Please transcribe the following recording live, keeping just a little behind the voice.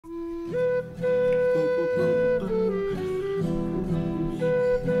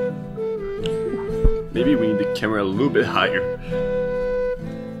Maybe we need the camera a little bit higher.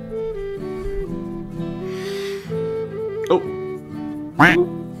 Oh.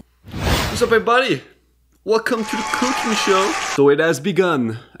 What's up, everybody? Welcome to the cooking show. So it has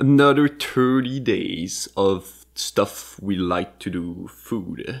begun. Another 30 days of stuff we like to do.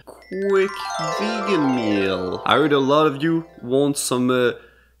 Food. Quick vegan meal. I heard a lot of you want some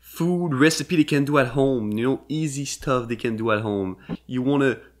food recipe they can do at home. You know, easy stuff they can do at home. You want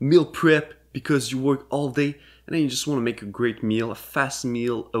to meal prep because you work all day and then you just want to make a great meal, a fast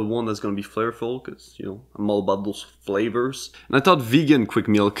meal, a one that's going to be flavorful because, you know, I'm all about those flavors. And I thought vegan quick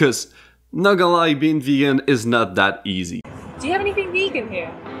meal because, not gonna lie, being vegan is not that easy. Do you have anything vegan here?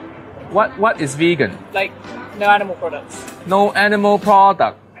 What is vegan? Like, no animal products? No animal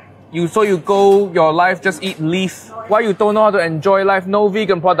product. You go your life just eat leaf. Why you don't know how to enjoy life? No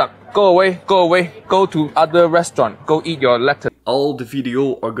vegan product. Go away, go away. Go to other restaurant. Go eat your lettuce. All the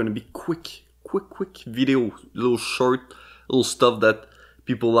video are gonna be quick video, little short, little stuff that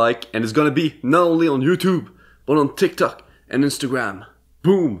people like, and it's gonna be not only on YouTube, but on TikTok and Instagram.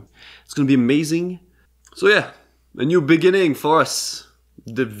 Boom! It's gonna be amazing. So yeah, a new beginning for us.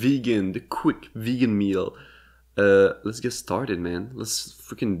 The quick vegan meal. Let's get started, man. Let's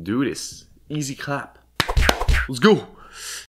freaking do this. Easy clap. Let's go.